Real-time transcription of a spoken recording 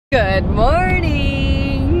Good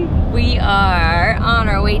morning! We are on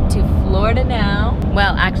our way to Florida now.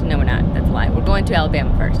 Well, actually, no, we're not. That's a lie. We're going to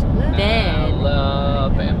Alabama first.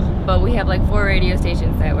 Alabama. But we have like 4 radio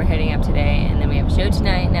stations that we're heading up today, and then we have a show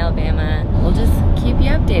tonight in Alabama. We'll just keep you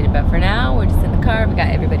updated, but for now, we're just in the car. We got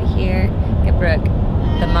everybody here. Got Brooke,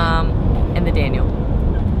 the mom, and the Daniel,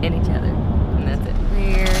 and each other. And that's it.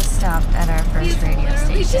 We're stopped at our first radio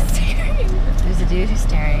station. He's just staring. There's a dude who's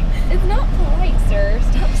staring. It's not polite, sir.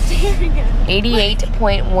 Stop staring at me.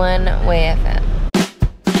 88.1 Way FM.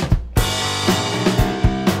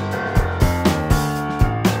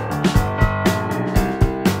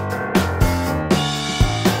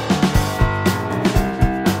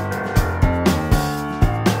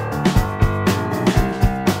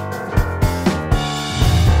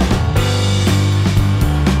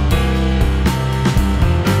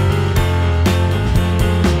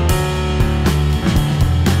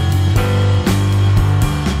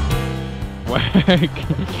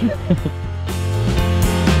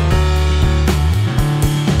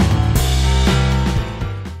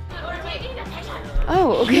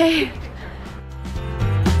 Oh, okay.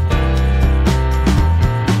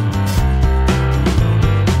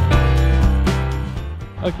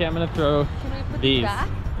 Okay, I'm gonna throw Can we put these back?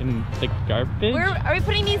 in the garbage. Are we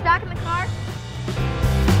putting these back in the car?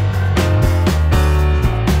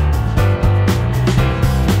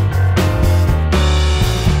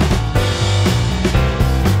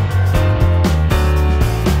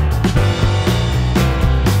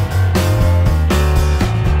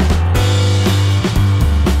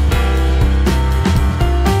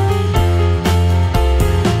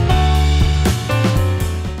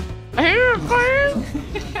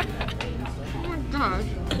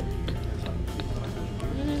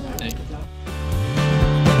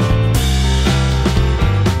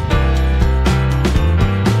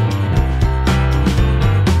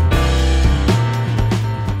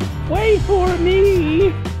 Wait for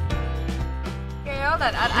me! Okay, hold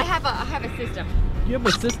on. I have a system. You have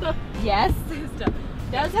a sister? Yes, system.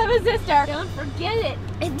 Does have a sister. Don't forget it.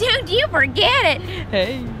 Don't you forget it!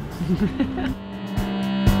 Hey.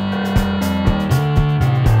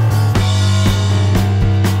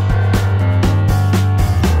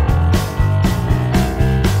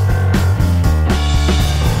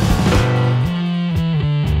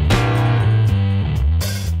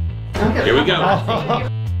 Here we go.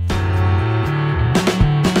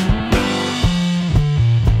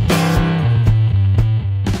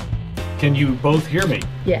 Can you both hear me?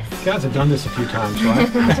 Yes. You guys have done this a few times, right?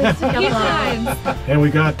 Times. And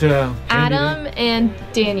we got Adam and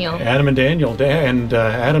Daniel. Adam and Daniel. And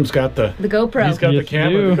Adam's got the GoPro. He's got the Yes,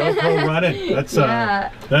 camera, you the GoPro running. That's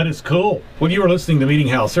Yeah. that is cool. Well, you are listening to Meeting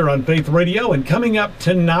House here on Faith Radio, and coming up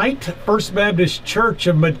tonight, First Baptist Church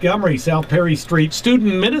of Montgomery, South Perry Street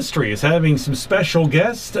Student Ministry is having some special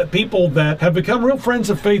guests, people that have become real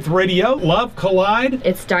friends of Faith Radio. Love Collide.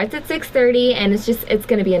 It starts at 6:30, and it's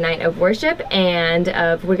going to be a night of worship, and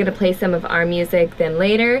we're going to play some of our music. Then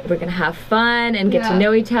later, we're going to have fun and get to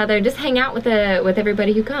know each other. Just hang out with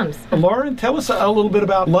everybody who comes. Lauren, tell us a little bit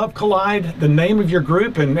about Love Collide, the name of your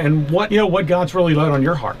group, and what God's really laid on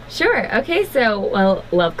your heart. Sure. Okay. So, well,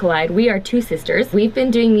 Love Collide. We are 2 sisters. We've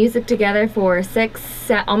been doing music together for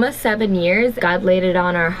almost 7 years. God laid it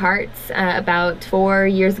on our hearts about 4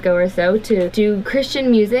 years ago or so to do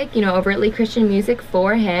Christian music, overtly Christian music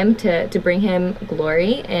for Him, to bring Him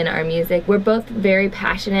glory in our music. We're both very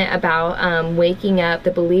passionate about waking up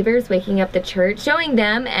the believers, waking up the church, showing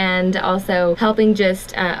them, and also helping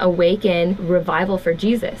just awaken revival for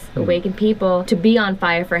Jesus, awaken people to be on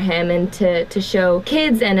fire for Him, and to show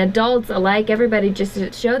kids and adults alike, everybody, just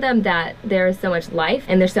to show them that there is so much life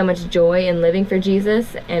and there's so much joy in living for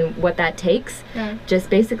Jesus and what that takes. Yeah. Just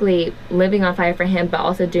basically living on fire for Him, but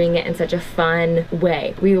also doing it in such a fun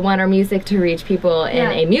way. We want our music to reach people in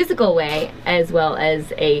a musical way as well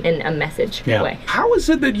as in a message way. How is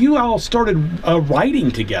it that you all started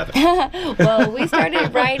writing together? Well, we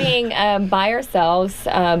started writing by ourselves.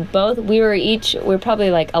 We're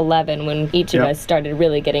probably like 11 when each of us started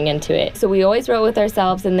really getting into it. So we always wrote with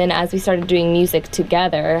ourselves, and then as we started doing music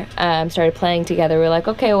together, started playing together, we were like,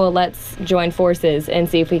 okay, well, let's join forces and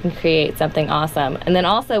see if we can create something awesome. And then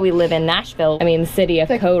also we live in Nashville, the city of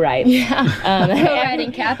co-writes. Yeah.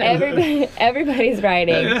 Co-writing capital. Everybody's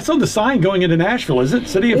writing. That's on the sign going into Nashville, is it?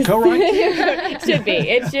 City of Co-writes?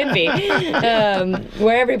 It should be.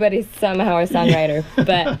 Where everybody's somehow a songwriter.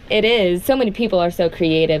 But it is. So many people are so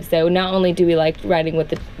creative. So not only do we like writing with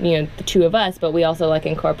the 2 of us, but we also like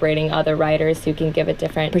incorporating other writers who can give a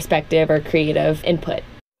different perspective or creative input.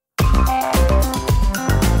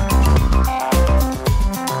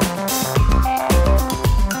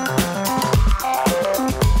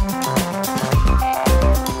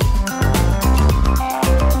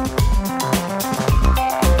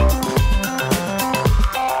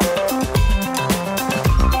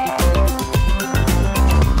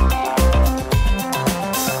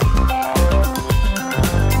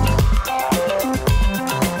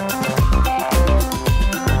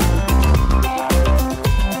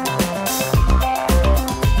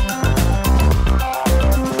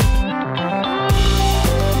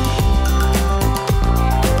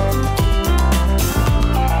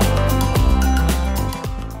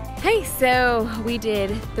 So we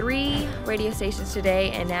did 3 radio stations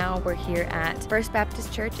today, and now we're here at First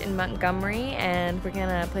Baptist Church in Montgomery, and we're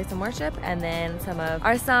gonna play some worship and then some of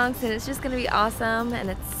our songs, and it's just gonna be awesome,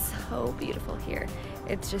 and it's so beautiful here.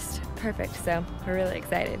 It's just perfect, so we're really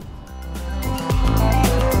excited.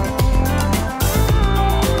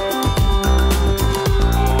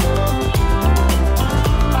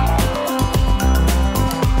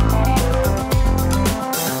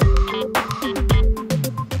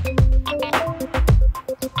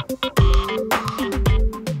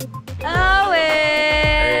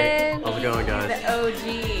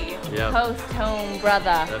 Post-home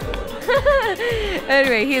brother.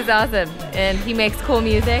 Anyway, he's awesome, and he makes cool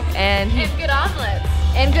music, and And good omelets.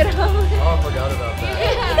 And good omelets. Oh, I forgot about that.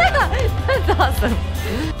 Yeah, that's awesome.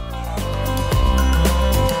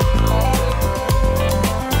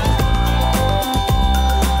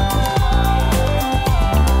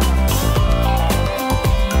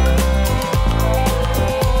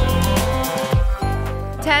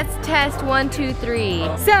 Test 1, 2, 3.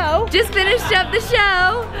 So, just finished up the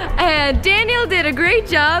show, and Daniel did a great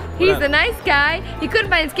job. He's a nice guy. He couldn't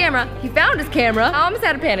find his camera. He found his camera. I almost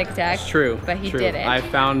had a panic attack. It's true. But he true. didn't. I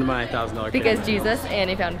found my $1,000 because camera. Jesus, and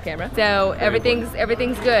he found his camera. So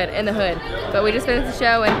everything's good in the hood. But we just finished the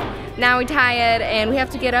show, and now we're tired, and we have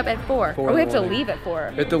to get up at 4. Or we have to leave at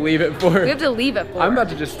 4. We have to leave at 4. We have to leave at 4. I'm about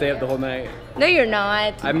to just stay up the whole night. No, you're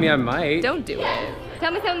not. I mean, I might. Don't do it.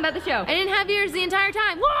 Tell me something about the show. I didn't have yours the entire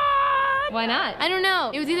time. What? Why not? I don't know.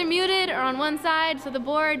 It was either muted or on one side, so the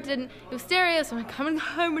board didn't. It was stereo, so I'm like, I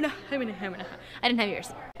didn't have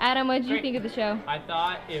yours. Adam, what did you think of the show? I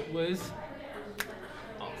thought it was